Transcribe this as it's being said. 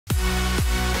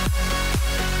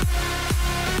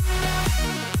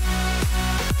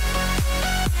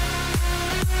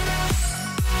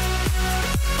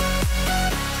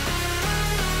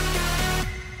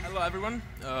everyone.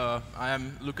 I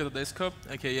am Luca Todesco,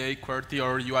 aka QWERTY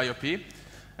or UIOP.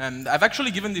 And I've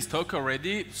actually given this talk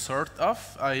already, sort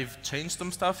of. I've changed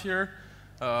some stuff here,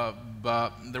 but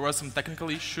there was some technical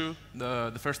issue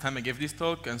the first time I gave this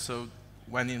talk, and so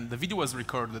when the video was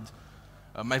recorded,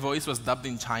 my voice was dubbed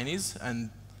in Chinese, and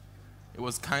it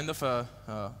was kind of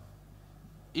a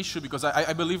issue because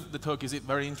I believe the talk is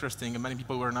very interesting, and many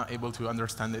people were not able to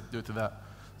understand it due to that.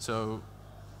 So,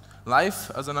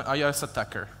 life as an iOS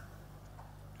attacker.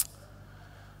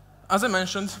 As I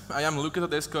mentioned, I am Luca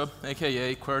Todesco,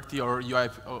 aka QWERTY or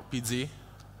UIOPZ.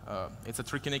 It's a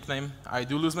tricky nickname. I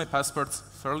do lose my passports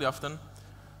fairly often.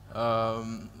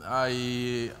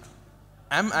 I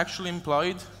am actually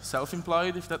employed,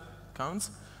 self-employed if that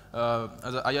counts,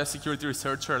 as an iOS security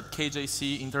researcher at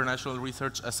KJC International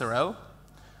Research SRL.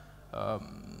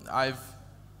 I've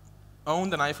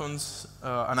owned an iPhone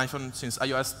since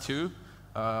iOS 2.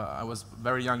 I was a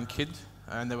very young kid,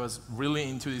 and I was really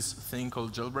into this thing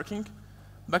called jailbreaking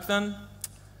back then.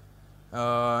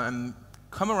 And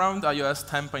come around iOS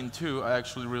 10.2, I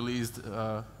actually released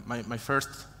my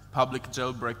first public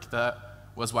jailbreak that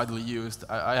was widely used.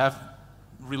 I have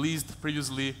released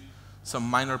previously some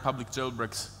minor public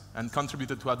jailbreaks and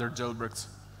contributed to other jailbreaks.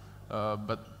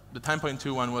 But the 10.2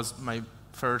 one was my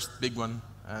first big one,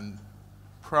 and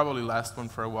probably last one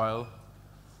for a while.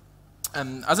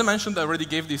 And as I mentioned, I already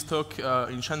gave this talk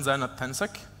in Shenzhen at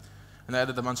Tensec, and I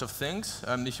added a bunch of things.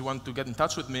 And if you want to get in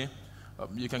touch with me,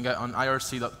 you can get on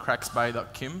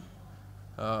irc.cracksby.kim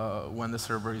when the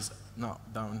server is not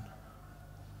down.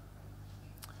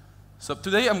 So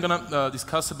today I'm going to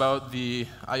discuss about the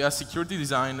iOS security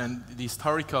design and the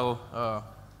historical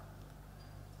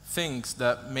things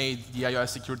that made the iOS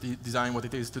security design what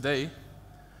it is today.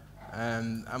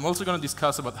 And I'm also going to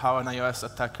discuss about how an iOS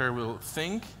attacker will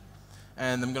think.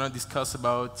 And I'm going to discuss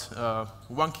about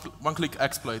one-click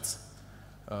exploits,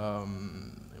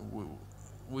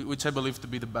 which I believe to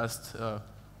be the best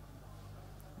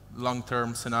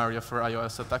long-term scenario for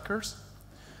iOS attackers.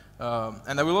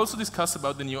 And I will also discuss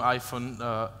about the new iPhone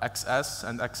XS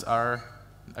and XR,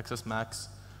 XS Max,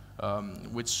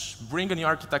 which bring a new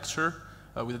architecture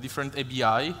with a different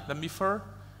ABI than before,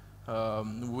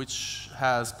 which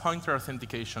has pointer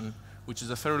authentication, which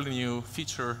is a fairly new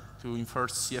feature to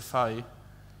enforce CFI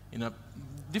in a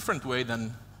different way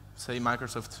than, say,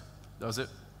 Microsoft does it.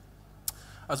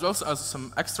 As well as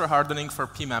some extra hardening for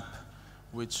PMAP,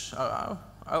 which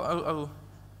I'll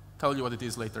tell you what it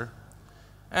is later.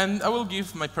 And I will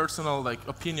give my personal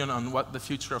opinion on what the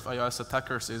future of iOS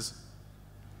attackers is.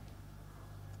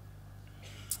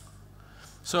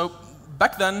 So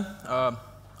back then,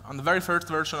 on the very first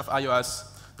version of iOS,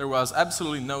 there was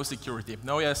absolutely no security,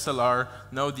 no ASLR,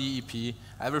 no DEP,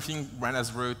 everything ran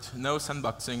as root, no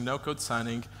sandboxing, no code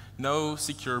signing, no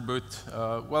secure boot.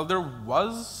 Well, there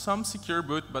was some secure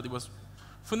boot, but it was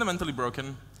fundamentally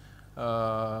broken,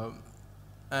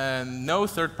 and no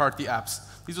third-party apps.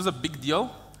 This was a big deal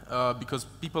because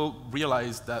people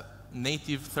realized that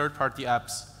native third-party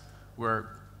apps were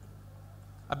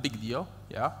a big deal,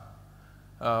 yeah.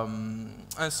 And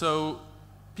so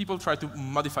people try to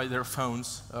modify their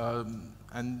phones,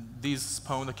 and these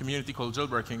spawned a community called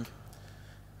jailbreaking.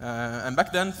 And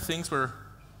back then, things were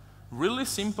really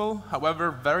simple. However,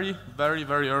 very, very,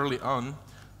 very early on,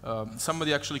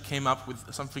 somebody actually came up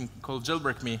with something called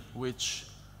Jailbreak Me, which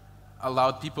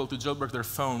allowed people to jailbreak their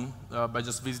phone by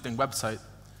just visiting website.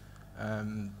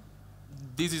 And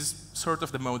this is sort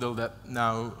of the model that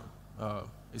now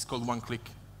is called one-click.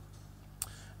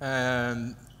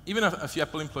 And even a few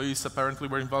Apple employees apparently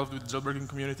were involved with the jailbreaking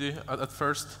community at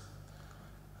first.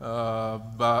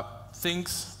 But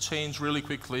things change really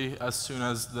quickly as soon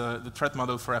as the threat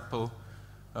model for Apple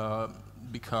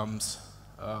becomes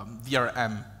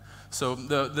DRM. So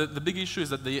the big issue is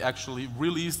that they actually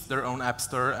released their own app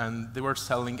store, and they were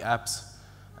selling apps.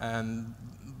 And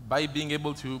by being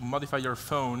able to modify your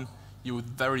phone, you would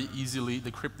very easily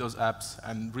decrypt those apps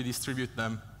and redistribute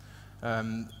them.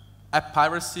 App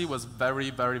piracy was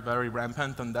very, very, very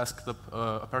rampant on desktop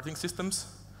operating systems.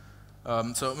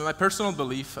 So my personal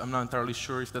belief, I'm not entirely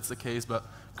sure if that's the case, but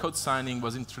code signing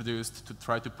was introduced to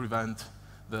try to prevent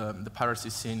the piracy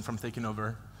scene from taking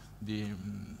over the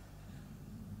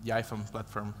iPhone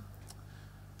platform.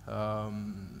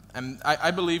 And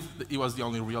I believe that it was the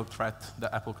only real threat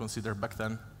that Apple considered back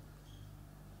then.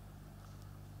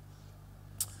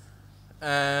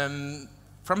 And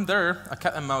from there, a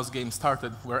cat and mouse game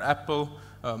started, where Apple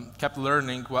kept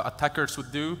learning what attackers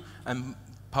would do and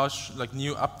push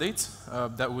new updates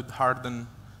that would harden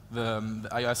the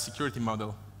iOS security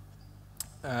model.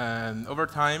 And over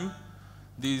time,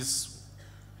 these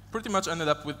pretty much ended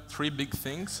up with three big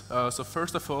things. So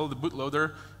first of all, the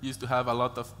bootloader used to have a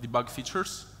lot of debug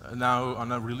features. Now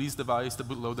on a release device, the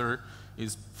bootloader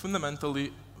is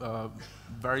fundamentally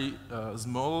very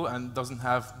small and doesn't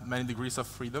have many degrees of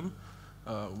freedom,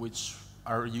 which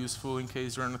are useful in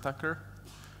case you're an attacker.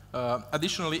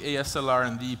 Additionally, ASLR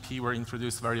and DEP were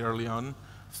introduced very early on.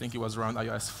 I think it was around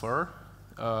iOS 4.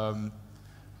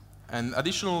 And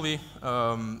additionally,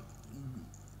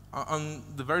 on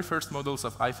the very first models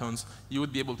of iPhones, you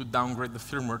would be able to downgrade the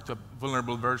firmware to a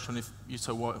vulnerable version if you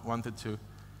so wanted to.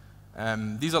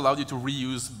 These allowed you to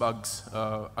reuse bugs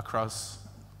across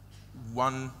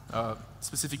one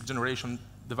specific generation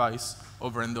device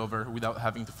over and over without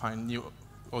having to find new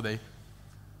ODE.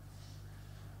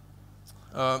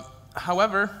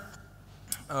 However,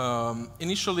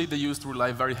 initially they used to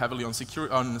rely very heavily on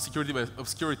security by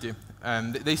obscurity,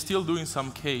 and they still do in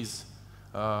some case.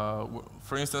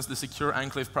 For instance, the secure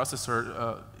enclave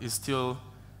processor is still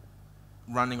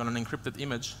running on an encrypted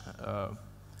image,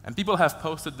 and people have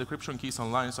posted decryption keys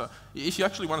online. So if you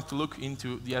actually wanted to look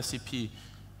into the SCP,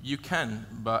 you can,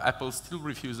 but Apple still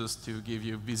refuses to give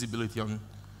you visibility on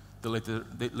the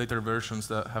later versions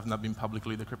that have not been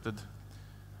publicly decrypted.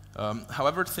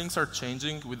 However, things are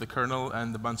changing with the kernel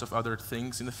and a bunch of other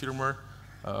things in the firmware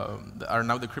that are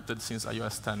now decrypted since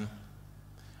iOS 10.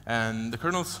 And the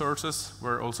kernel sources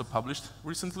were also published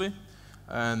recently,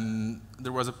 and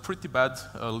there was a pretty bad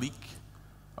leak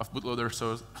of bootloader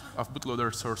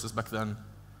sources back then.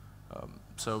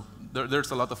 So there's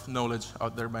a lot of knowledge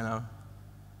out there by now.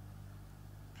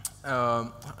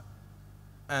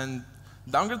 And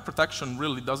downgrade protection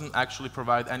really doesn't actually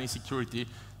provide any security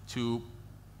to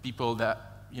people that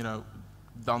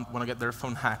don't want to get their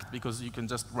phone hacked, because you can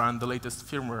just run the latest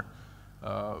firmware.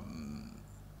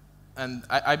 And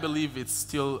I believe it's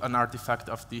still an artifact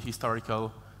of the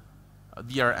historical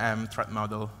DRM threat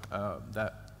model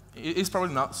that is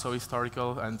probably not so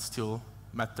historical and still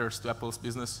matters to Apple's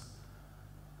business.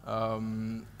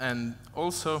 And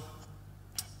also,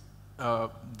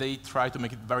 they try to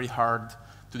make it very hard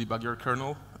to debug your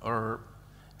kernel or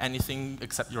anything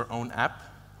except your own app,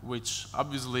 which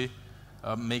obviously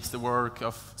makes the work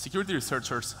of security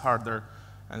researchers harder.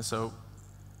 And so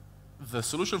the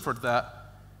solution for that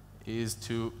is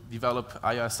to develop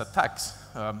iOS attacks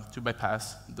to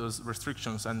bypass those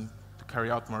restrictions and to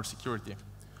carry out more security.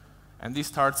 And this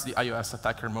starts the iOS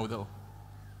attacker model.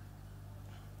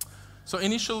 So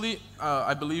initially,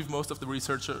 I believe most of the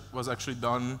research was actually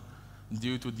done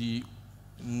due to the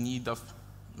need of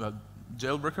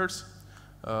jailbreakers.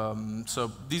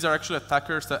 So these are actually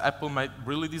attackers that Apple might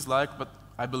really dislike, but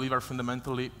I believe are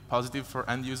fundamentally positive for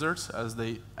end users as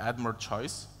they add more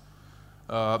choice.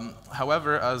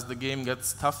 However, as the game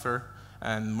gets tougher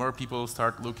and more people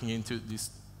start looking into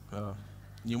these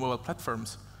new mobile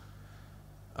platforms,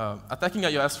 attacking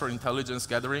iOS for intelligence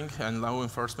gathering and law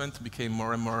enforcement became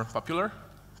more and more popular.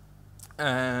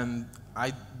 And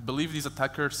I believe these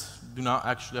attackers do not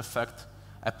actually affect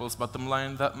Apple's bottom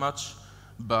line that much,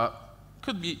 but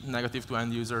could be negative to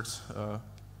end users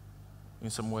in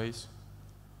some ways.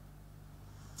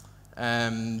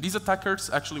 And these attackers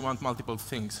actually want multiple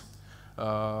things.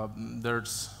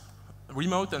 There's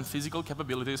remote and physical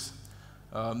capabilities.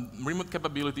 Remote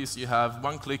capabilities, you have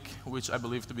one click, which I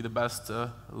believe to be the best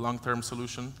long-term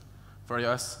solution for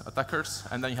iOS attackers.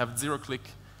 And then you have zero click,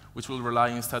 which will rely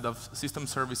instead of system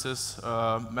services,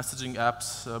 messaging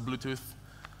apps, Bluetooth.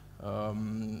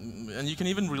 And you can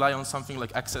even rely on something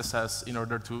like XSS in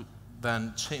order to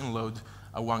then chain load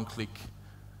a one-click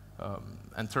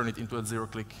and turn it into a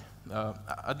zero-click.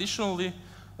 Additionally,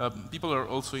 people are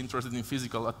also interested in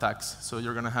physical attacks. So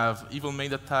you're going to have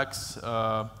evil-made attacks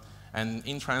and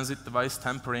in-transit device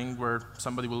tampering, where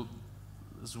somebody will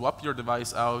swap your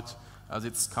device out as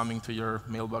it's coming to your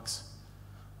mailbox.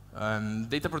 And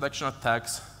data protection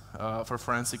attacks for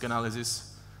forensic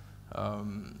analysis,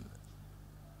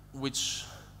 which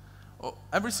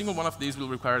every single one of these will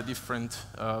require a different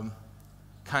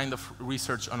kind of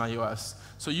research on iOS.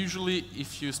 So usually,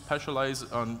 if you specialize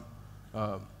on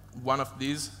one of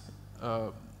these,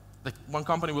 like one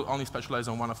company will only specialize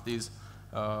on one of these.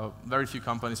 Very few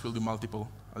companies will do multiple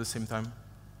at the same time.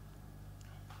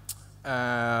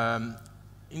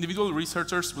 Individual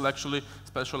researchers will actually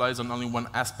specialize on only one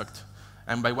aspect.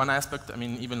 And by one aspect, I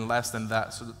mean even less than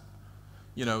that. So,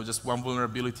 just one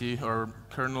vulnerability or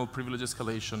kernel privilege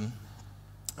escalation.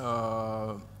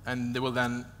 And they will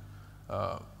then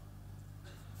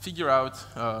figure out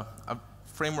a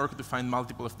framework to find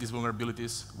multiple of these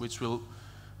vulnerabilities, which will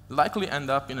likely end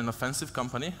up in an offensive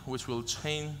company, which will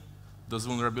chain those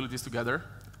vulnerabilities together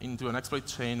into an exploit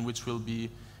chain, which will be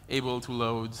able to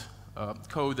load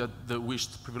code at the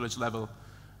wished privilege level.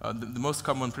 The most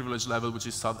common privilege level which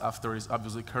is sought after is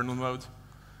obviously kernel mode,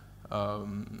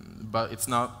 but it's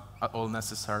not at all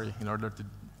necessary in order to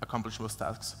accomplish most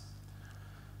tasks.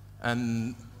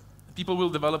 And people will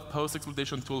develop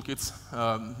post-exploitation toolkits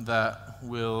that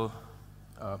will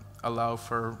allow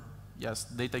for, yes,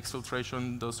 data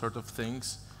exfiltration, those sort of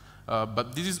things.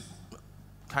 But this is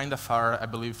kind of far, I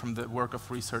believe, from the work of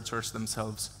researchers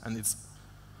themselves, and it's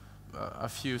a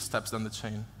few steps down the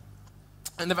chain.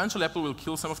 And eventually, Apple will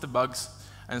kill some of the bugs,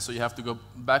 and so you have to go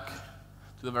back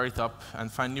to the very top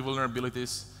and find new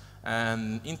vulnerabilities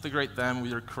and integrate them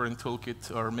with your current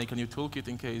toolkit, or make a new toolkit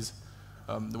in case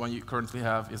the one you currently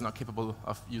have is not capable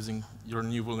of using your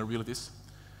new vulnerabilities.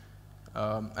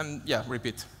 And yeah,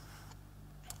 repeat.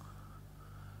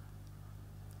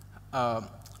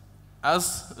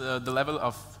 As the level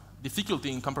of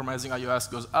difficulty in compromising iOS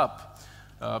goes up,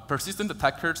 persistent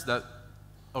attackers that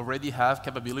already have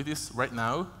capabilities right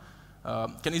now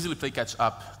can easily play catch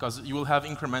up, because you will have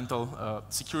incremental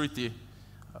security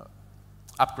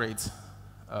upgrades.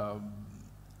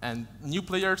 And new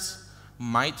players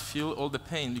might feel all the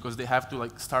pain because they have to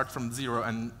start from zero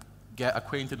and get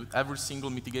acquainted with every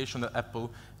single mitigation that Apple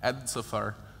added so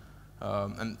far.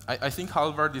 And I think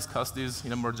Halvar discussed this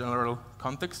in a more general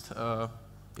context.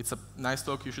 It's a nice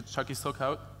talk. You should check his talk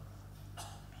out.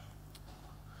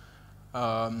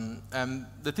 And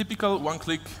the typical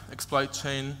one-click exploit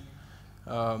chain,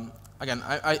 again,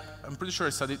 I'm pretty sure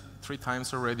I said it 3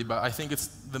 times already, but I think it's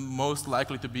the most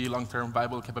likely to be long-term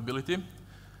viable capability.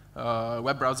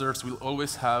 Web browsers will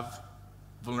always have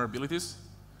vulnerabilities.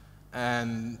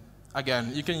 And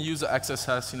again, you can use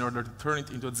XSS in order to turn it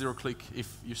into a zero-click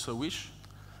if you so wish.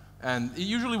 And it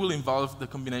usually will involve the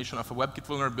combination of a WebKit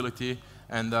vulnerability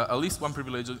and at least one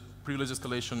privilege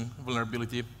escalation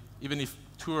vulnerability, even if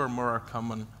 2 or more are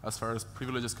common as far as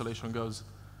privilege escalation goes.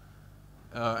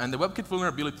 And the WebKit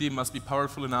vulnerability must be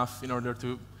powerful enough in order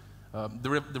to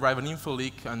derive an info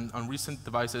leak, and on recent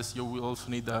devices, you will also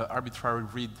need the arbitrary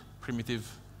read primitive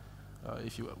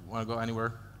if you want to go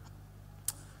anywhere.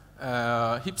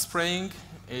 Heap spraying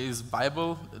is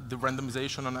viable. The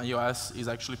randomization on iOS is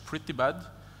actually pretty bad.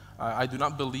 I do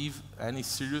not believe any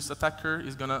serious attacker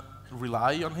is going to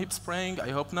rely on heap spraying.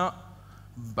 I hope not,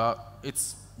 but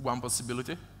it's one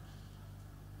possibility.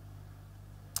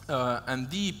 And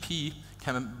DEP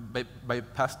can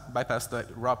bypass the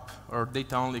RUP, or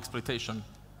data-only exploitation.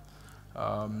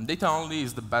 Data-only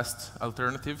is the best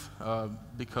alternative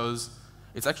because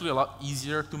it's actually a lot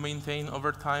easier to maintain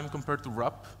over time compared to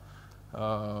RUP.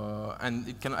 And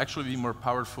it can actually be more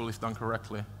powerful if done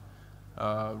correctly.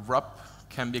 RUP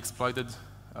can be exploited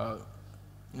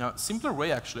in a simpler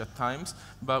way, actually, at times,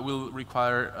 but will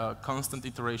require constant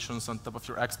iterations on top of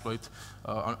your exploit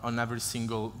on every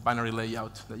single binary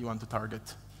layout that you want to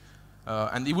target.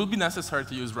 And it will be necessary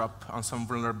to use RUP on some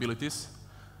vulnerabilities,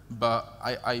 but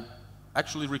I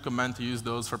actually recommend to use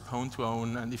those for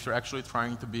pwn-to-own, and if you're actually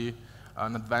trying to be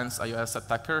an advanced iOS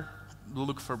attacker,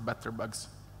 look for better bugs.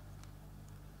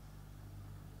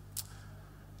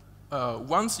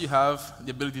 Once you have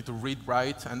the ability to read,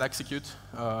 write, and execute,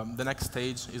 the next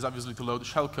stage is obviously to load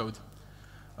shellcode.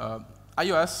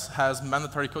 iOS has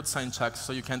mandatory code sign checks,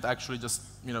 so you can't actually just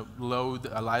load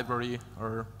a library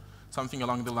or something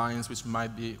along the lines which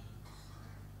might be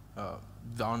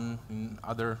done in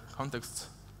other contexts.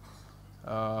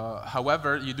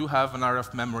 However, you do have an area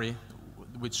of memory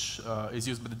which is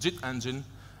used by the JIT engine,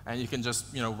 and you can just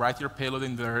write your payload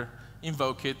in there,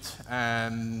 invoke it,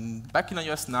 and back in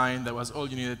iOS 9, that was all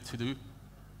you needed to do.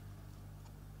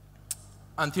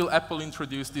 Until Apple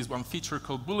introduced this one feature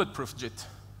called bulletproof JIT,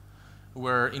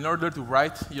 where in order to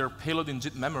write your payload in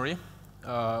JIT memory,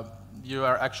 you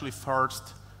are actually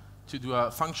forced to do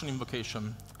a function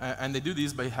invocation. And they do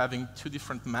this by having 2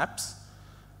 different maps,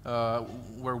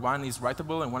 where one is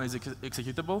writable and one is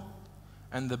executable.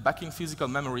 And the backing physical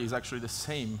memory is actually the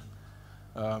same.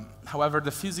 However,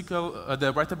 the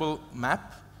writable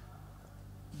map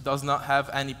does not have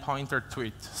any pointer to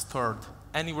it stored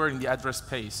anywhere in the address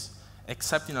space,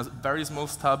 except in a very small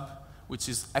stub, which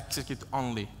is execute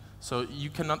only. So you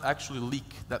cannot actually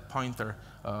leak that pointer.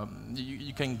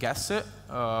 You can guess it.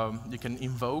 You can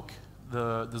invoke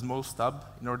the small stub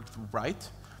in order to write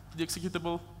to the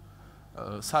executable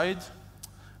side.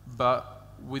 But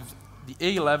with the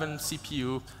A11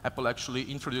 CPU, Apple actually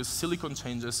introduced silicon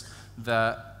changes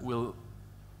that will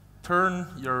turn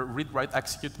your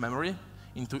read-write-execute memory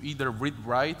into either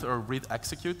read-write or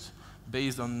read-execute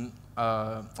based on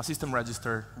a system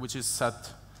register, which is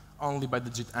set only by the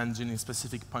JIT engine in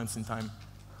specific points in time.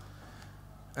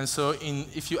 And so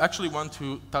if you actually want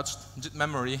to touch JIT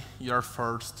memory, you're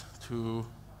forced to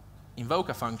invoke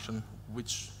a function,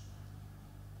 which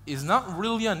is not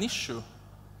really an issue,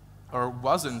 or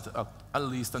wasn't, at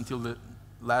least until the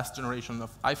last generation of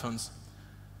iPhones.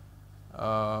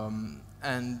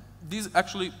 And this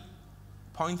actually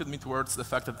pointed me towards the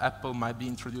fact that Apple might be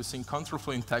introducing control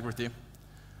flow integrity.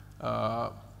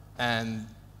 And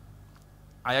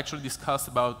I actually discussed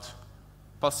about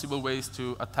possible ways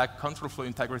to attack control flow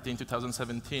integrity in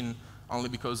 2017, only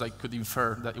because I could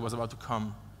infer that it was about to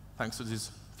come, thanks to this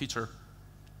feature.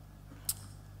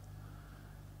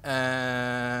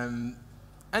 And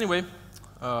anyway,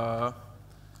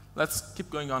 let's keep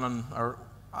going on our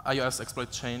iOS exploit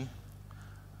chain.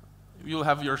 You'll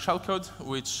have your shellcode,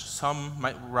 which some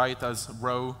might write as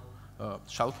raw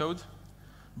shellcode,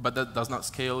 but that does not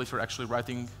scale if you're actually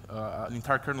writing an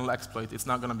entire kernel exploit. It's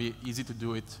not going to be easy to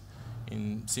do it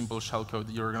in simple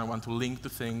shellcode. You're going to want to link to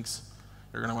things.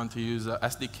 You're going to want to use a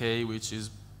SDK, which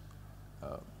is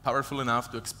powerful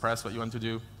enough to express what you want to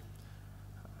do.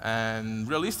 And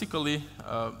realistically,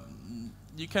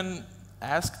 you can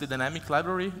ask the dynamic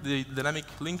library, the dynamic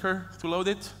linker, to load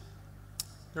it,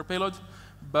 your payload.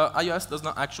 But iOS does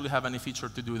not actually have any feature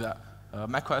to do that.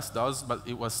 macOS does, but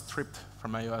it was stripped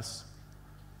from iOS.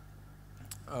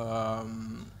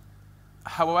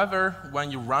 However,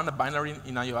 when you run a binary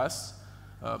in iOS,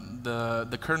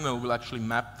 the kernel will actually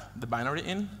map the binary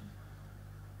in,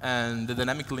 and the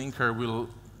dynamic linker will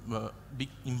be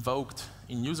invoked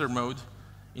in user mode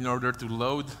in order to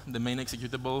load the main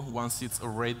executable once it's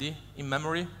already in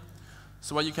memory.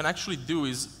 So what you can actually do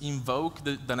is invoke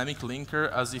the dynamic linker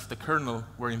as if the kernel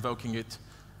were invoking it.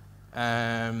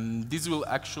 And this will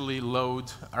actually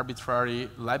load arbitrary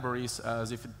libraries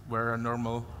as if it were a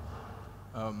normal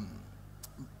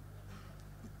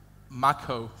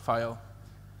Maco file.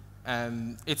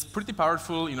 And it's pretty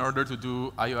powerful in order to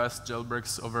do iOS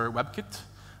jailbreaks over WebKit.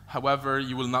 However,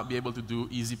 you will not be able to do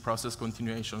easy process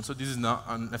continuation. So this is not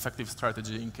an effective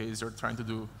strategy in case you're trying to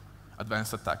do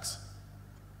advanced attacks.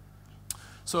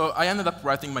 So I ended up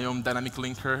writing my own dynamic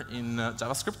linker in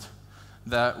JavaScript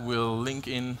that will link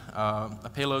in a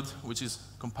payload, which is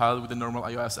compiled with the normal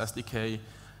iOS SDK,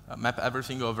 map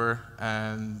everything over,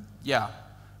 and yeah,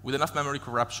 with enough memory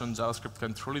corruption, JavaScript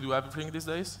can truly do everything these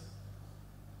days.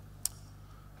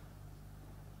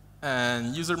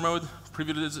 And user mode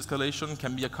privilege escalation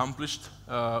can be accomplished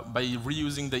by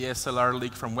reusing the ASLR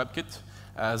leak from WebKit,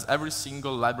 as every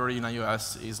single library in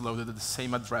iOS is loaded at the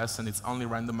same address and it's only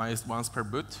randomized once per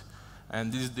boot.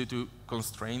 And this is due to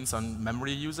constraints on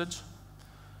memory usage.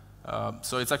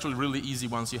 So it's actually really easy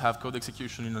once you have code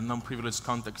execution in a non-privileged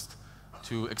context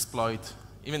to exploit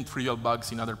even trivial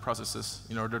bugs in other processes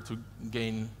in order to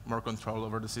gain more control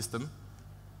over the system.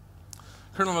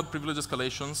 Kernel mode privilege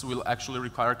escalations will actually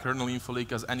require kernel info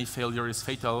leak, as any failure is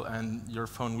fatal and your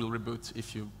phone will reboot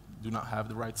if you do not have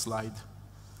the right slide.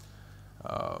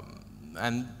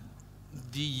 And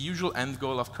the usual end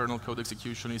goal of kernel code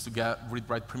execution is to get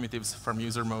read-write primitives from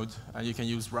user mode, and you can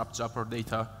use wrap job or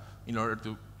data in order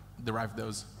to derive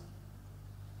those.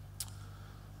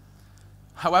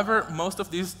 However, most of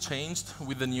this changed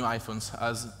with the new iPhones.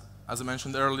 As I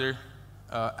mentioned earlier,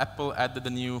 Apple added a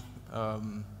new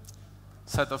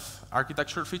set of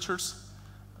architecture features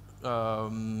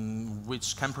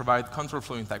which can provide control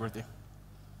flow integrity.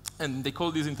 And they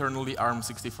call these internally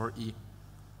ARM64E.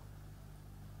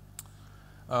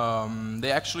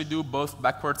 They actually do both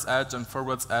backwards edge and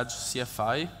forwards edge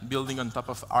CFI, building on top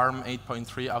of ARM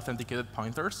 8.3 authenticated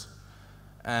pointers.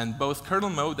 And both kernel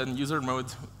mode and user mode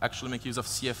actually make use of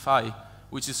CFI,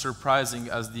 which is surprising,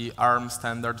 as the ARM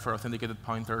standard for authenticated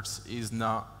pointers is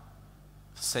not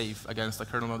safe against a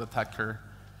kernel mode attacker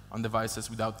on devices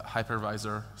without a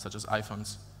hypervisor, such as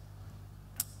iPhones.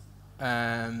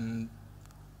 And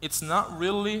it's not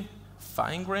really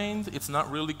fine-grained. It's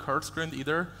not really coarse-grained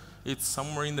either. It's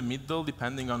somewhere in the middle,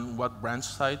 depending on what branch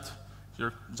site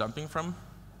you're jumping from.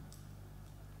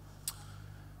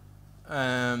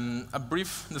 A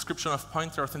brief description of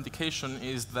pointer authentication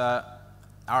is that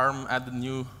ARM added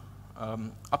new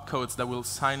opcodes that will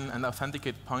sign and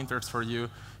authenticate pointers for you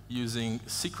using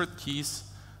secret keys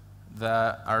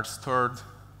that are stored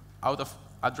out of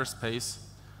address space.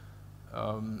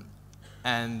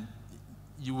 And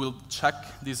you will check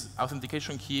this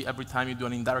authentication key every time you do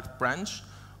an indirect branch,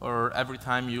 or every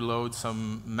time you load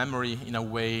some memory in a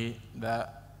way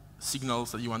that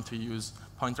signals that you want to use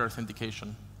pointer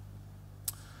authentication.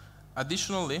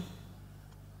 Additionally,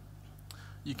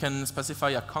 you can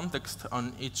specify a context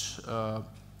on each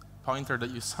pointer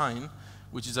that you sign,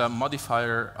 which is a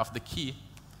modifier of the key.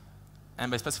 And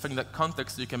by specifying that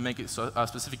context, you can make it so a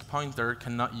specific pointer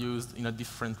cannot be used in a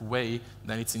different way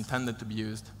than it's intended to be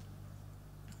used.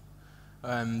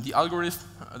 The algorithm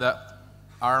that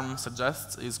ARM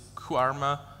suggests is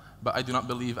QARMA, but I do not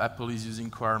believe Apple is using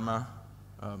QARMA.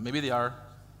 Maybe they are.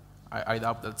 I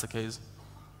doubt that's the case.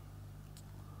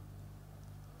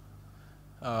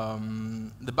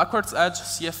 The backwards edge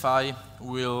CFI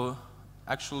will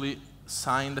actually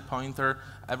sign the pointer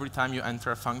every time you enter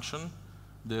a function,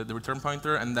 the return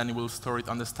pointer, and then it will store it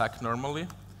on the stack normally.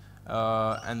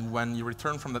 And when you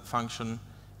return from that function,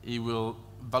 it will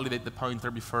validate the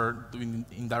pointer before doing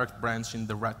indirect branch in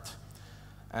the ret.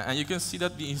 And you can see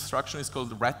that the instruction is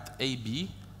called ret_ab,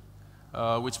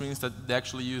 which means that they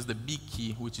actually use the B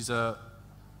key, which is a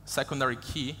secondary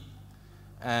key,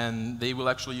 and they will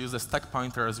actually use the stack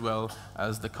pointer as well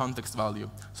as the context value.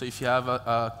 So if you have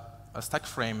a stack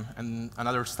frame and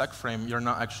another stack frame, you're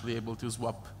not actually able to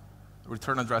swap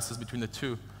return addresses between the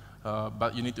two,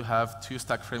 but you need to have two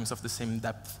stack frames of the same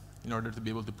depth in order to be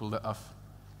able to pull that off.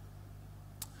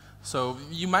 So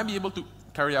you might be able to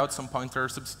carry out some pointer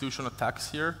substitution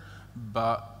attacks here,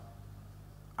 but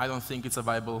I don't think it's a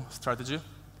viable strategy.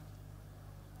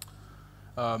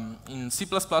 In C++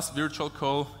 virtual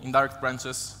call indirect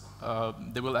branches,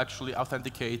 they will actually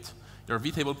authenticate your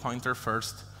vtable pointer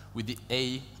first with the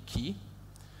A key,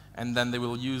 and then they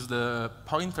will use the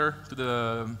pointer to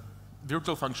the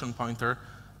virtual function pointer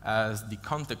as the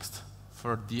context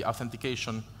for the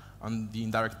authentication on the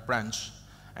indirect branch.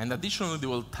 And additionally, they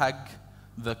will tag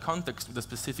the context with a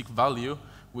specific value,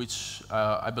 which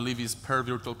I believe is per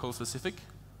virtual call specific.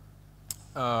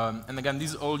 And again,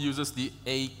 this all uses the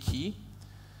A key.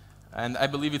 And I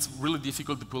believe it's really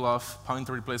difficult to pull off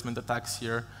pointer replacement attacks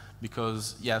here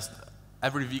because, yes,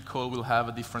 every vcall will have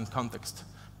a different context.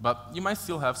 But you might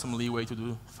still have some leeway to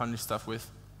do funny stuff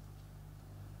with.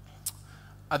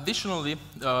 Additionally,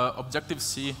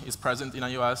 Objective-C is present in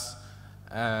iOS.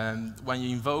 And when you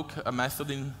invoke a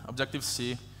method in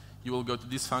Objective-C, you will go to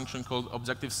this function called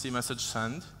Objective-C message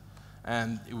send.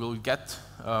 And it will get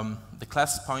the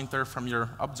class pointer from your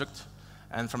object.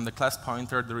 And from the class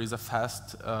pointer, there is a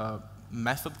fast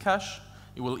method cache.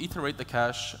 It will iterate the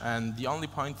cache, and the only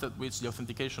point at which the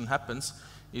authentication happens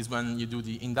is when you do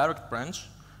the indirect branch,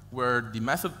 where the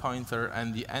method pointer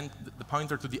and the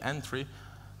pointer to the entry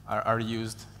are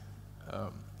used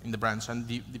in the branch, and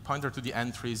the pointer to the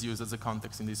entry is used as a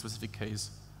context in this specific case.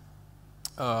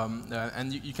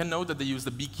 And you can note that they use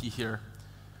the B key here.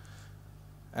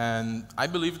 And I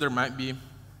believe there might be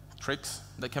tricks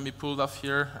that can be pulled off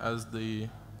here, as the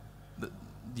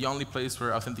only place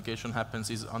where authentication happens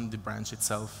is on the branch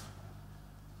itself.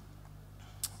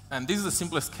 And this is the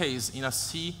simplest case. In a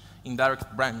C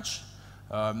indirect branch,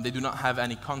 they do not have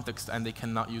any context, and they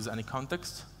cannot use any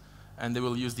context. And they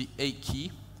will use the A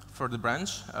key for the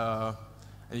branch. And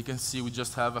you can see we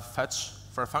just have a fetch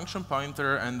for a function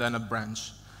pointer and then a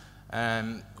branch.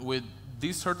 And with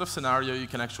this sort of scenario, you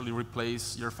can actually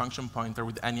replace your function pointer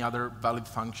with any other valid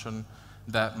function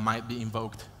that might be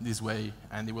invoked this way,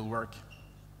 and it will work.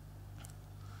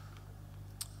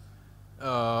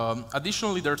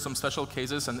 Additionally, there are some special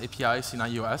cases and APIs in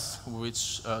iOS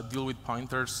which deal with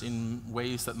pointers in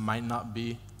ways that might not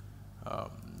be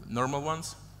normal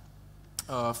ones.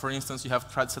 For instance, you have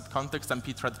thread set context and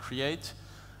pthread create,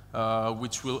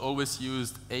 which will always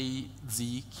use AZ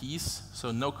keys,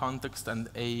 so no context and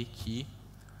A key.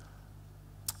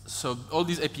 So all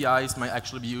these APIs might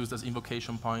actually be used as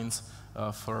invocation points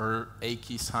for A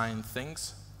key signed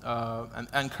things.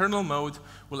 And kernel mode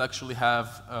will actually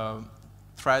have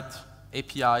thread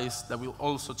APIs that will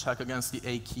also check against the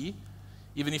A key,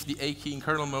 even if the A key in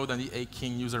kernel mode and the A key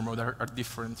in user mode are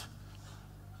different.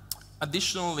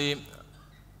 Additionally,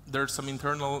 there's some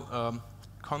internal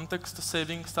context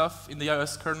saving stuff in the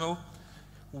iOS kernel,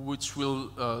 which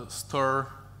will store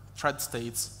thread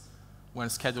states when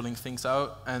scheduling things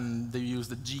out, and they use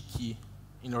the G key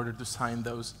in order to sign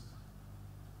those.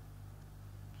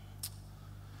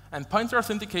 And pointer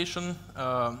authentication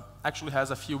actually has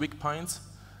a few weak points.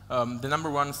 The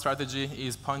 #1 strategy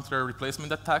is pointer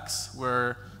replacement attacks,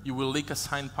 where you will leak a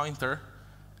signed pointer,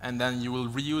 and then you will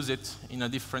reuse it in a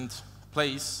different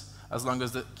place as long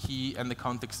as the key and the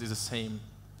context is the same.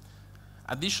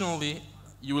 Additionally,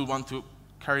 you will want to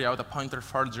carry out a pointer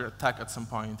forger attack at some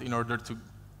point in order to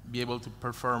be able to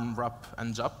perform RUP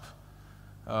and JUP.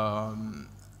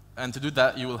 And to do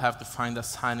that, you will have to find a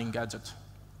signing gadget.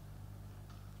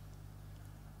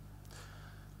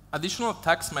 Additional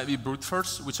attacks might be brute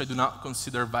force, which I do not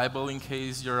consider viable in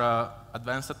case you're an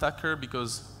advanced attacker,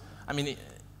 because, I mean,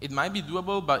 it might be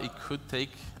doable, but it could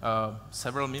take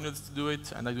several minutes to do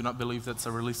it, and I do not believe that's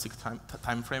a realistic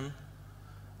time frame.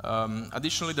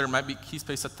 Additionally, there might be key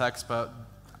space attacks, but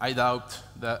I doubt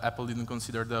that Apple didn't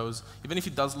consider those. Even if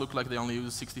it does look like they only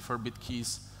use 64-bit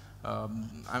keys,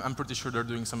 I'm pretty sure they're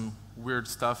doing some weird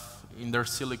stuff in their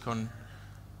silicon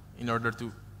in order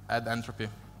to add entropy.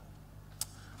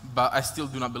 But I still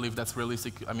do not believe that's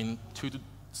realistic. I mean, 2 to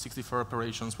 64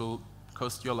 operations will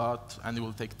cost you a lot, and it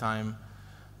will take time.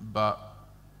 But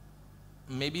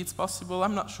maybe it's possible,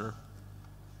 I'm not sure.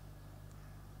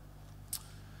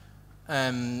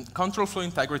 Control flow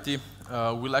integrity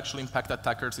will actually impact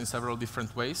attackers in several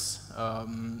different ways.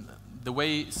 The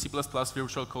way C++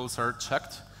 virtual calls are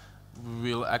checked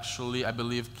will actually, I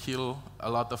believe, kill a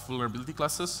lot of vulnerability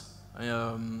classes.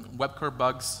 Web core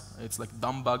bugs, it's like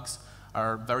dumb bugs,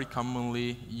 are very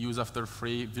commonly used after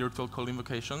free virtual call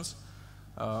invocations.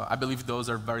 I believe those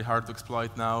are very hard to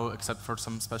exploit now, except for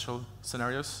some special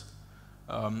scenarios.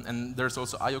 And there's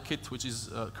also IOKit, which is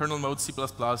kernel mode C++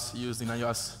 used in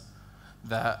iOS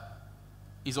that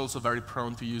is also very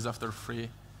prone to use after free.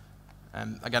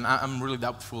 And again, I'm really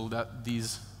doubtful that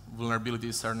these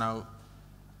vulnerabilities are now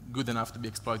good enough to be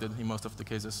exploited in most of the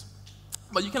cases.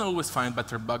 But you can always find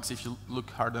better bugs if you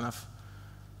look hard enough.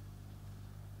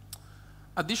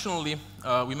 Additionally,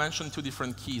 we mentioned 2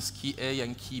 different keys, key A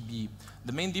and key B.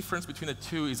 The main difference between the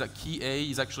two is that key A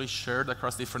is actually shared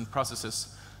across different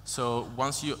processes. So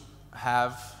once you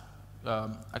have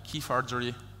a key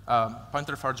forgery,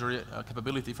 pointer forgery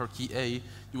capability for key A,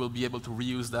 you will be able to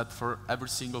reuse that for every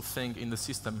single thing in the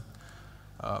system.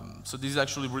 So this is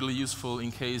actually really useful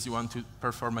in case you want to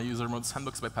perform a user mode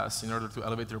sandbox bypass in order to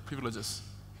elevate your privileges.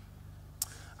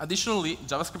 Additionally,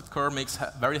 JavaScript core makes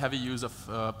very heavy use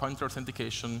of pointer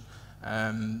authentication,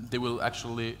 and they will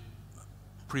actually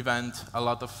prevent a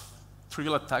lot of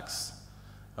trivial attacks.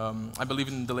 I believe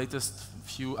in the latest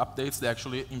few updates, they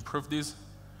actually improved this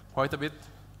quite a bit.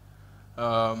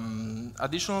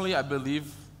 Additionally, I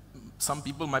believe some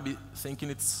people might be thinking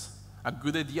it's a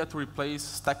good idea to replace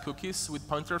stack cookies with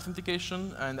pointer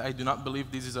authentication, and I do not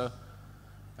believe this is a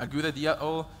good idea at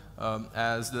all,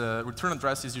 as the return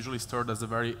address is usually stored as the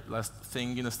very last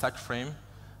thing in a stack frame,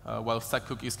 while stack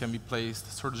cookies can be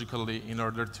placed surgically in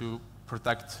order to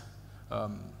protect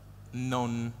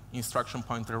known instruction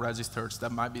pointer registers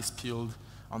that might be spilled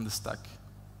on the stack.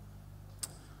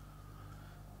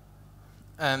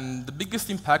 And the biggest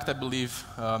impact, I believe,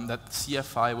 that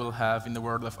CFI will have in the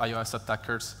world of iOS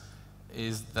attackers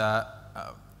is that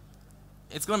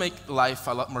it's going to make life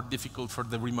a lot more difficult for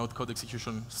the remote code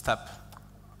execution step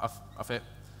of it.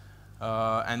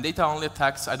 And data-only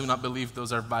attacks, I do not believe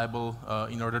those are viable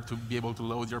in order to be able to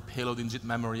load your payload in JIT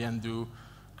memory and do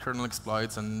kernel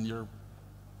exploits and your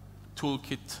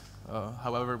toolkit,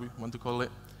 however we want to call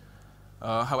it.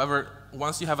 However,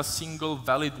 once you have a single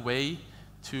valid way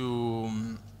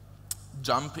to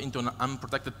jump into an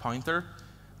unprotected pointer,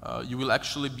 you will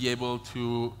actually be able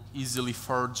to easily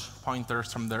forge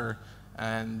pointers from there.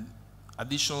 And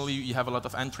additionally, you have a lot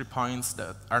of entry points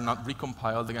that are not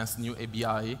recompiled against the new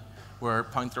ABI, where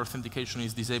pointer authentication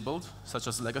is disabled, such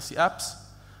as legacy apps.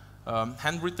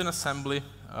 Handwritten assembly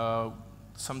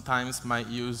sometimes might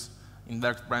use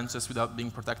indirect branches without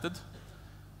being protected.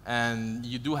 And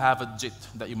you do have a JIT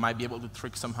that you might be able to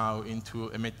trick somehow into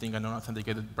emitting an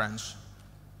unauthenticated branch.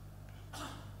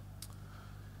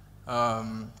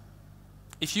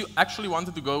 If you actually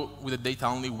wanted to go with a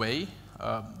data-only way,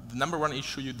 the #1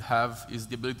 issue you'd have is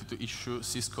the ability to issue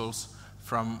syscalls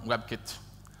from WebKit.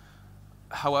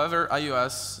 However,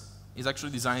 iOS is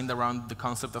actually designed around the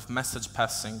concept of message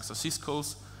passing, so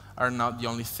syscalls are not the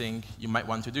only thing you might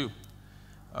want to do.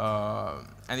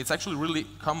 And it's actually really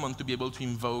common to be able to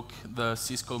invoke the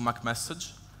syscall mac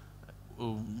message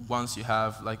once you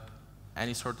have like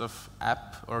any sort of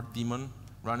app or daemon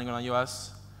running on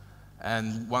iOS.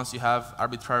 And once you have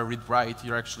arbitrary read-write,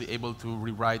 you're actually able to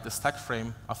rewrite the stack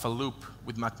frame of a loop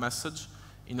with mac message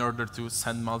in order to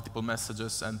send multiple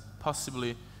messages and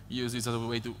possibly use this as a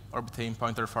way to obtain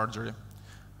pointer forgery.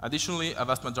 Additionally, a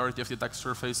vast majority of the attack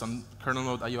surface on kernel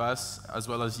mode iOS, as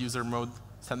well as user mode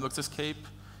sandbox escape,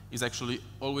 is actually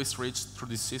always reached through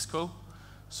this syscall.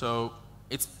 So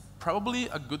it's probably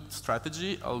a good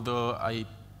strategy, although I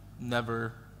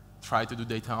never try to do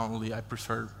data only. I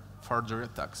prefer forgery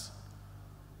attacks.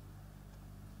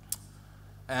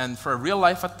 And for a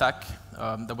real-life attack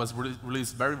that was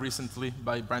released very recently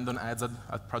by Brandon Adzad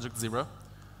at Project Zero,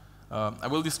 I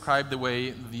will describe the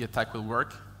way the attack will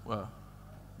work,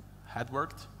 had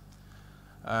worked.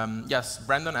 Yes,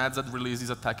 Brandon Adzad released this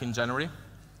attack in January,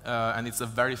 and it's the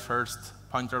very first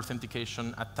pointer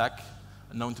authentication attack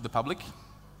known to the public.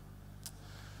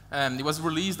 And it was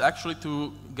released actually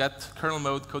to get kernel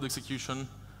mode code execution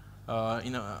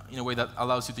in a way that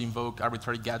allows you to invoke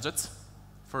arbitrary gadgets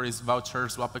for his voucher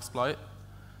swap exploit.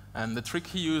 And the trick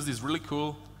he used is really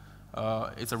cool.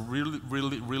 It's a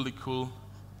really cool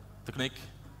technique.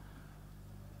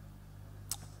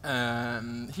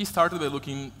 And he started by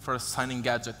looking for a signing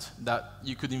gadget that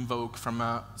you could invoke from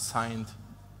a signed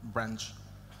branch.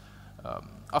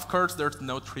 Of course, there's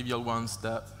no trivial ones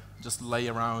that just lay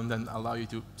around and allow you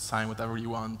to sign whatever you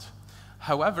want.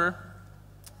 However,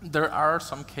 there are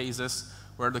some cases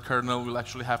where the kernel will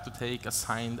actually have to take a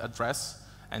signed address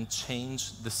and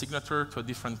change the signature to a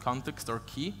different context or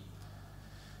key.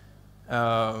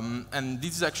 And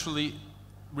this is actually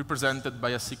represented by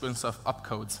a sequence of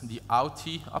opcodes, the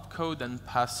outie opcode and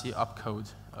passy opcode,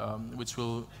 which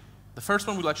will, the first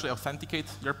one will actually authenticate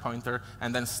your pointer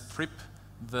and then strip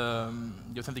the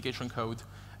authentication code.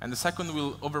 And the second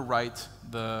will overwrite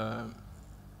the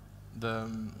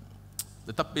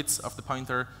top bits of the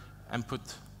pointer and put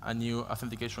a new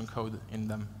authentication code in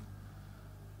them.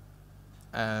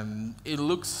 And it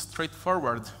looks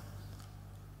straightforward.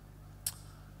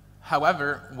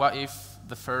 However, what if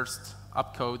the first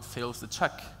opcode fails the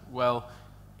check? Well,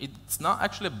 it's not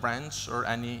actually a branch or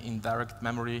any indirect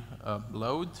memory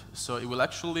load, so it will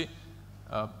actually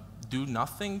do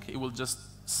nothing. It will just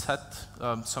set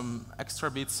some extra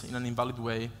bits in an invalid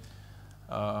way,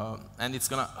 and it's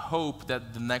going to hope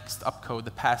that the next opcode,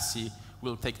 the passy,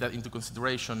 will take that into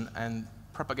consideration and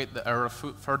propagate the error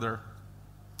further.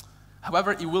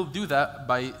 However, it will do that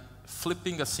by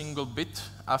flipping a single bit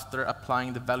after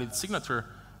applying the valid signature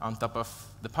on top of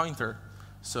the pointer.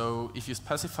 So if you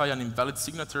specify an invalid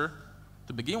signature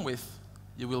to begin with,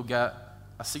 you will get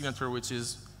a signature which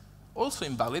is also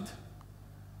invalid,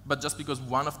 but just because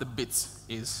one of the bits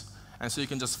is. And so you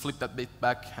can just flip that bit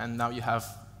back, and now you have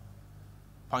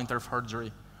pointer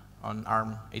forgery on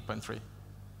ARM 8.3.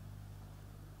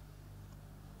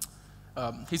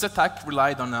 His attack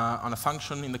relied on a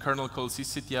function in the kernel called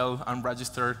sysctl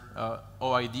unregistered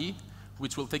OID,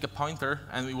 which will take a pointer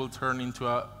and it will turn into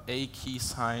a key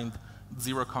signed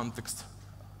zero context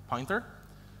pointer.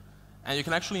 And you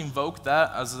can actually invoke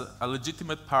that as a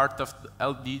legitimate part of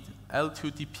the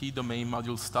L2TP domain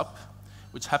module stop,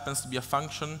 which happens to be a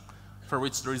function for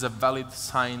which there is a valid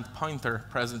signed pointer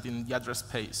present in the address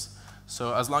space.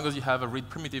 So as long as you have a read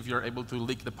primitive, you're able to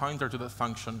link the pointer to that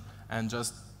function and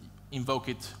just invoke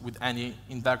it with any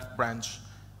indirect branch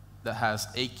that has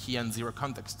a key and zero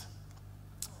context.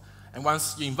 And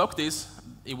once you invoke this,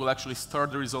 it will actually store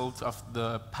the result of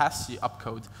the passy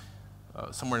opcode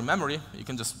somewhere in memory. You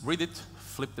can just read it,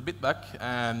 flip the bit back,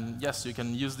 and yes, you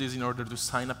can use this in order to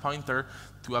sign a pointer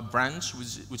to a branch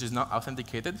which is not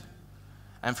authenticated.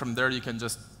 And from there, you can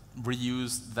just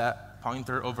reuse that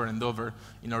pointer over and over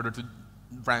in order to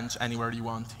branch anywhere you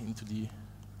want into the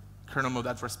kernel mode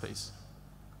address space.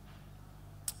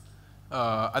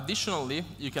 Additionally,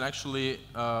 you can actually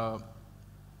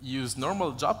use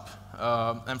normal job,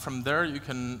 and from there you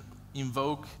can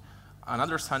invoke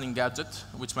another signing gadget,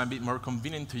 which might be more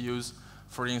convenient to use.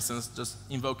 For instance, just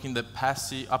invoking the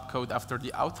passy opcode after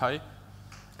the outie,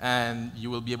 and you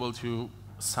will be able to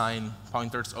sign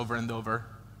pointers over and over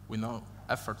with no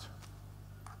effort.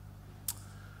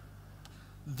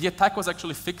 The attack was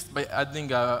actually fixed by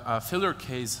adding a failure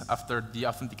case after the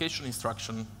authentication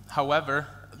instruction. However,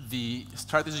 the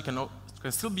strategy can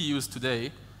still be used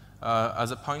today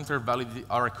as a pointer validity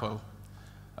oracle.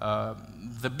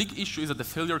 The big issue is that the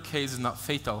failure case is not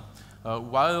fatal.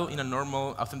 While in a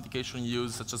normal authentication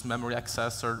use, such as memory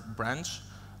access or branch,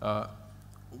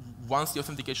 once the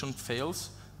authentication fails,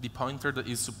 the pointer that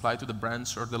is supplied to the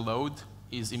branch or the load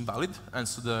is invalid, and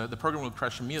so the program will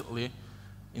crash immediately.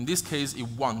 In this case, it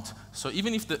won't. So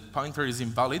even if the pointer is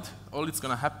invalid, all it's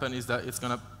going to happen is that it's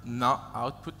going to not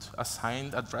output a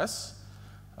signed address.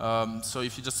 So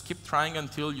if you just keep trying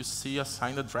until you see a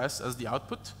signed address as the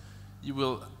output, you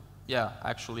will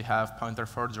actually have pointer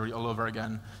forgery all over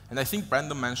again. And I think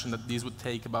Brandon mentioned that these would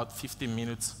take about 15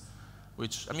 minutes,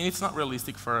 which, I mean, it's not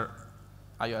realistic for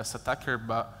iOS attacker,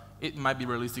 but it might be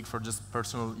realistic for just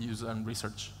personal use and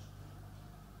research.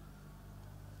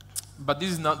 But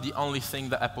this is not the only thing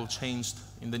that Apple changed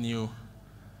in the new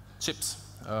chips.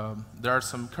 There are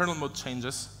some kernel mode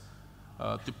changes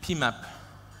to PMAP.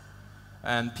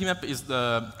 And PMAP is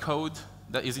the code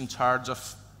that is in charge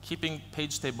of keeping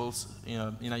page tables in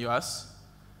iOS.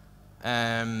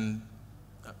 And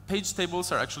page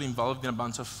tables are actually involved in a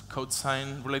bunch of code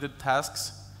sign related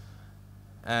tasks.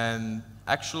 And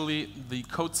actually, the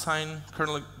code sign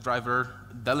kernel driver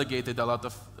delegated a lot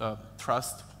of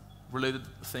trust related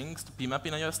things to PMAP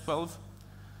in iOS 12.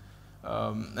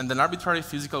 And an arbitrary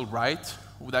physical write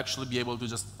would actually be able to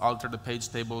just alter the page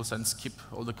tables and skip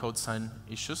all the code sign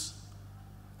issues.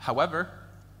 However,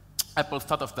 Apple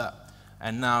thought of that.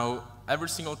 And now, every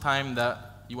single time that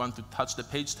you want to touch the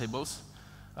page tables,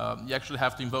 you actually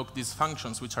have to invoke these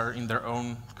functions, which are in their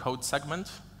own code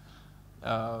segment.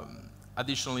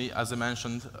 Additionally, as I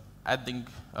mentioned, adding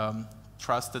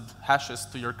trusted hashes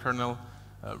to your kernel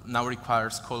now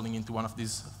requires calling into one of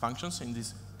these functions in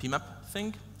this pmap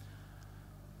thing.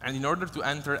 And in order to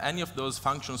enter any of those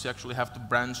functions, you actually have to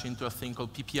branch into a thing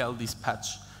called PPL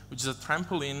dispatch, which is a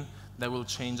trampoline that will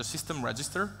change a system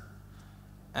register.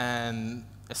 And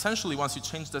essentially, once you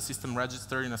change the system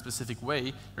register in a specific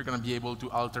way, you're going to be able to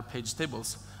alter page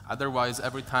tables. Otherwise,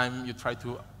 every time you try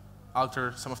to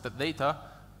alter some of that data,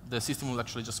 the system will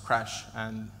actually just crash.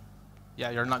 And yeah,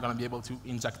 you're not going to be able to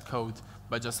inject code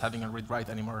by just having a read-write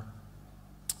anymore.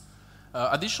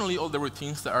 Additionally, all the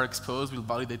routines that are exposed will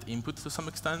validate input to some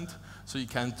extent. So you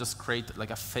can't just create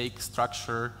like a fake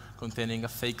structure containing a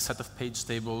fake set of page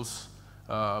tables,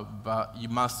 but you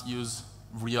must use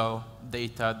real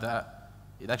data that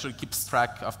it actually keeps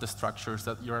track of the structures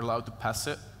that you're allowed to pass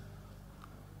it.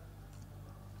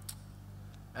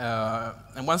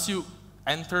 And once you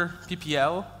enter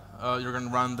PPL, you're going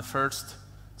to run the first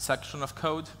section of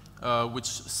code, which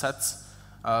sets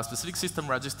a specific system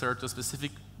register to a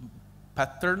specific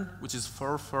pattern, which is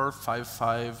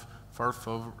 4455,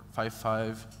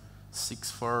 4455,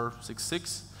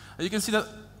 6466. And you can see that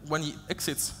when he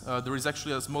exits, there is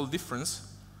actually a small difference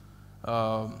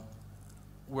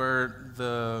where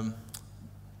the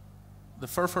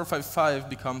 4455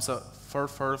 becomes a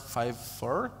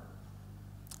 4454.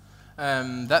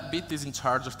 And that bit is in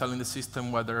charge of telling the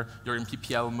system whether you're in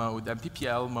PPL mode, and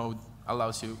PPL mode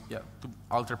allows you to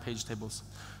alter page tables.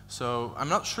 So I'm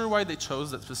not sure why they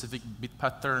chose that specific bit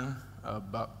pattern,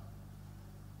 but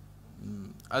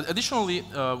additionally,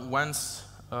 once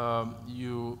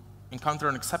you encounter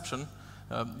an exception,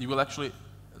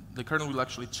 the kernel will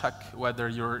actually check whether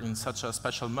you're in such a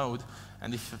special mode,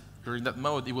 and if you're in that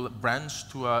mode, it will branch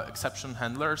to an exception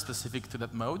handler specific to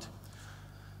that mode.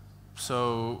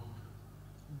 So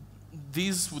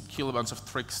these would kill a bunch of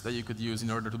tricks that you could use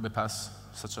in order to bypass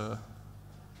such a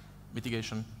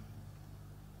mitigation.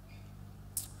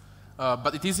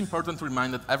 But it is important to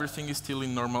remind that everything is still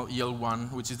in normal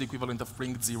EL1, which is the equivalent of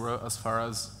ring 0 as far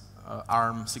as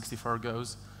ARM64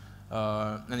 goes.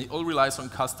 And it all relies on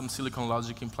custom silicon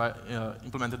logic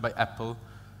implemented by Apple.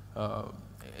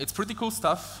 It's pretty cool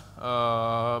stuff,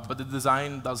 but the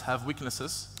design does have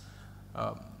weaknesses.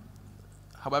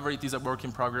 However, it is a work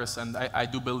in progress, and I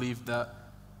do believe that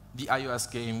the iOS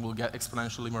game will get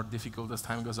exponentially more difficult as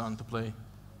time goes on to play.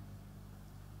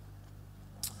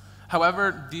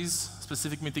 However, this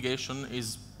specific mitigation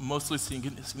is mostly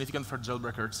significant for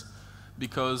jailbreakers,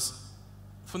 because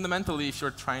fundamentally, if you're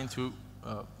trying to,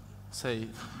 say,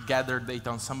 gather data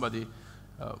on somebody,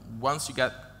 once you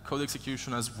get code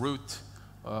execution as root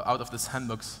out of the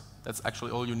sandbox, that's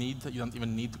actually all you need. You don't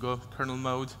even need to go kernel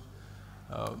mode.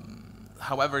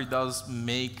 However, it does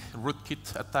make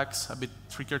rootkit attacks a bit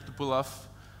trickier to pull off.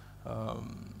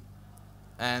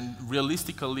 And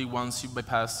realistically, once you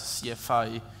bypass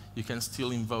CFI, you can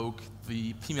still invoke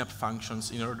the pmap functions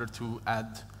in order to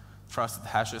add trusted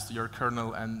hashes to your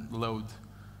kernel and load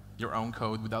your own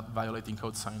code without violating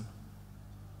code sign.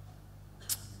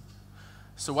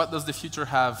 So what does the future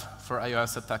have for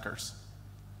iOS attackers?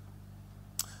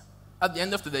 At the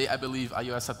end of the day, I believe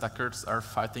iOS attackers are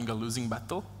fighting a losing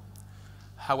battle.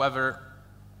 However,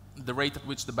 the rate at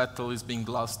which the battle is being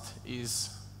lost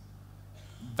is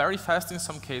very fast in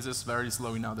some cases, very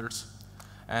slow in others.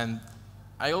 And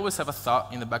I always have a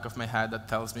thought in the back of my head that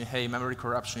tells me, hey, memory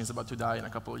corruption is about to die in a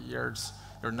couple of years.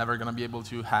 You're never going to be able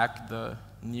to hack the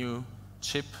new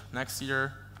chip next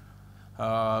year.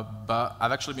 But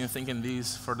I've actually been thinking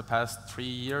these for the past 3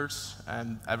 years,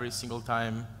 and every single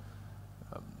time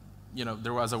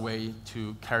there was a way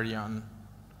to carry on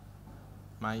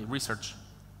my research.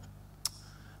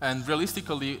 And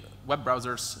realistically, web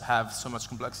browsers have so much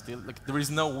complexity. Like, there is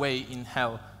no way in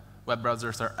hell web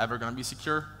browsers are ever going to be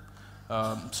secure.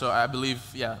 So I believe,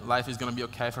 life is going to be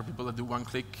OK for people that do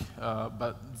one-click,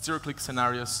 but zero-click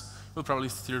scenarios will probably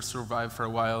still survive for a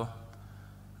while.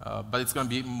 But it's going to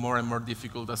be more and more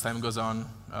difficult as time goes on.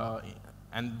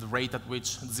 And the rate at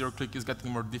which zero-click is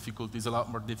getting more difficult is a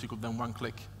lot more difficult than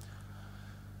one-click.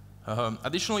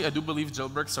 Additionally, I do believe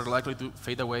jailbreaks are likely to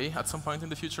fade away at some point in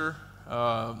the future,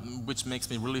 which makes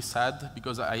me really sad,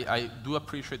 because I do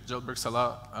appreciate jailbreaks a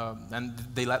lot, and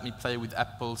they let me play with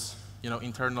Apple's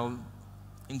internal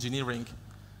engineering.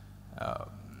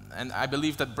 And I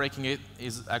believe that breaking it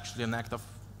is actually an act of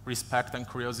respect and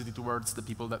curiosity towards the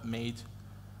people that made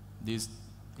this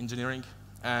engineering.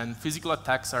 And physical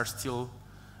attacks are still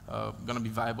going to be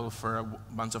viable for a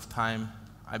bunch of time,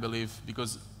 I believe,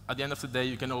 because at the end of the day,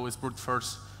 you can always brute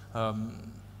force,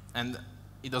 and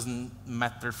it doesn't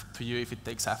matter to you if it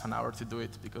takes half an hour to do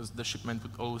it, because the shipment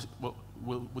would always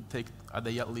would take a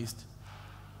day at least.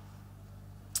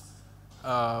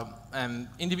 And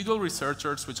individual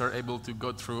researchers which are able to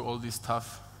go through all this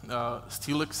stuff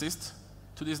still exist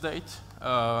to this date.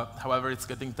 However, it's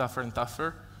getting tougher and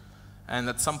tougher. And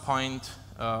at some point,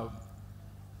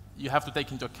 you have to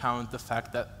take into account the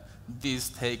fact that this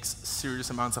takes serious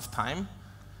amounts of time.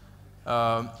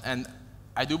 And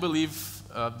I do believe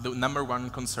the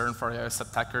 #1 concern for iOS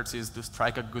attackers is to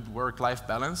strike a good work-life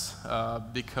balance,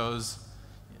 because,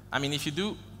 I mean, if you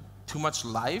do too much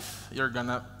life, you're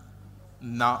gonna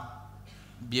not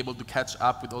be able to catch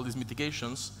up with all these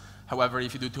mitigations. However,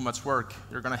 if you do too much work,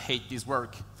 you're gonna hate this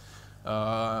work.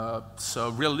 So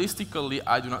realistically,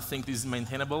 I do not think this is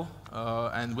maintainable,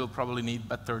 and we'll probably need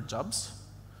better jobs.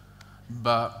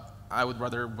 But I would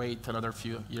rather wait another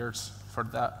few years for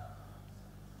that.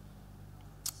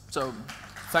 So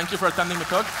thank you for attending the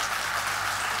talk.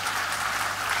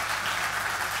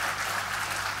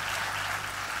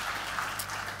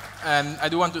 And I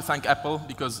do want to thank Apple,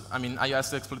 because, I mean,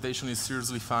 iOS exploitation is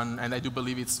seriously fun, and I do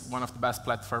believe it's one of the best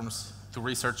platforms to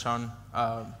research on.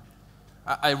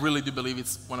 I really do believe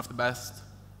it's one of the best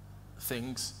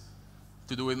things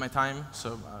to do with my time,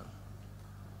 so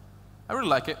I really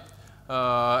like it.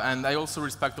 And I also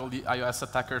respect all the iOS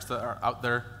attackers that are out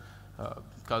there,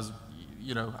 because,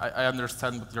 you know, I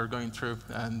understand what you're going through.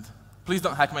 And please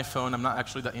don't hack my phone. I'm not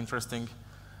actually that interesting.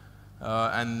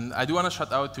 And I do want to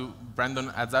shout out to Brandon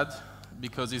Adzad,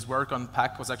 because his work on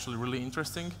PAC was actually really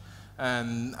interesting.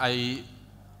 And I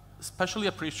especially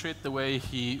appreciate the way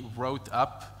he wrote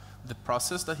up the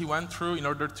process that he went through in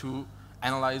order to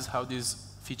analyze how these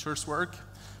features work,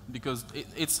 because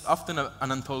it's often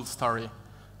an untold story.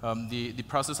 The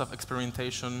process of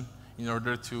experimentation in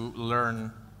order to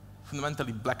learn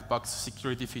fundamentally black box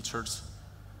security features.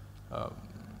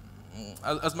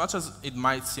 As much as it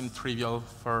might seem trivial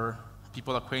for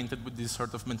people acquainted with this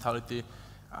sort of mentality,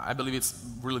 I believe it's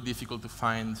really difficult to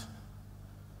find,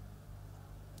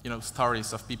 you know,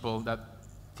 stories of people that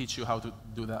teach you how to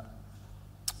do that.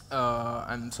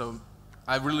 And so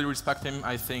I really respect him.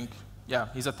 I think, yeah,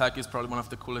 his attack is probably one of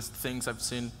the coolest things I've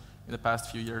seen in the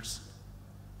past few years.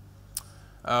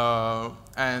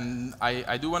 And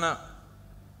I do want to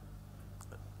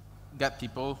get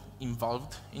people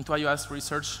involved into iOS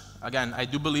research. Again, I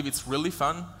do believe it's really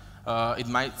fun. It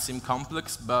might seem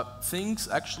complex, but things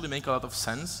actually make a lot of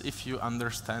sense if you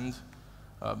understand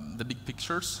the big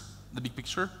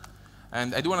picture.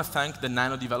 And I do want to thank the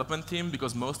Nano development team,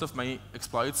 because most of my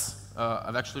exploits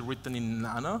I've actually written in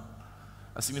Nano,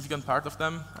 a significant part of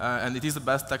them. And it is the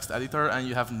best text editor, and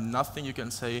you have nothing you can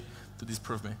say to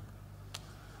disprove me.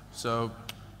 So,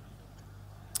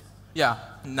 yeah,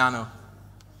 Nano.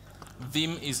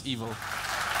 Vim is evil.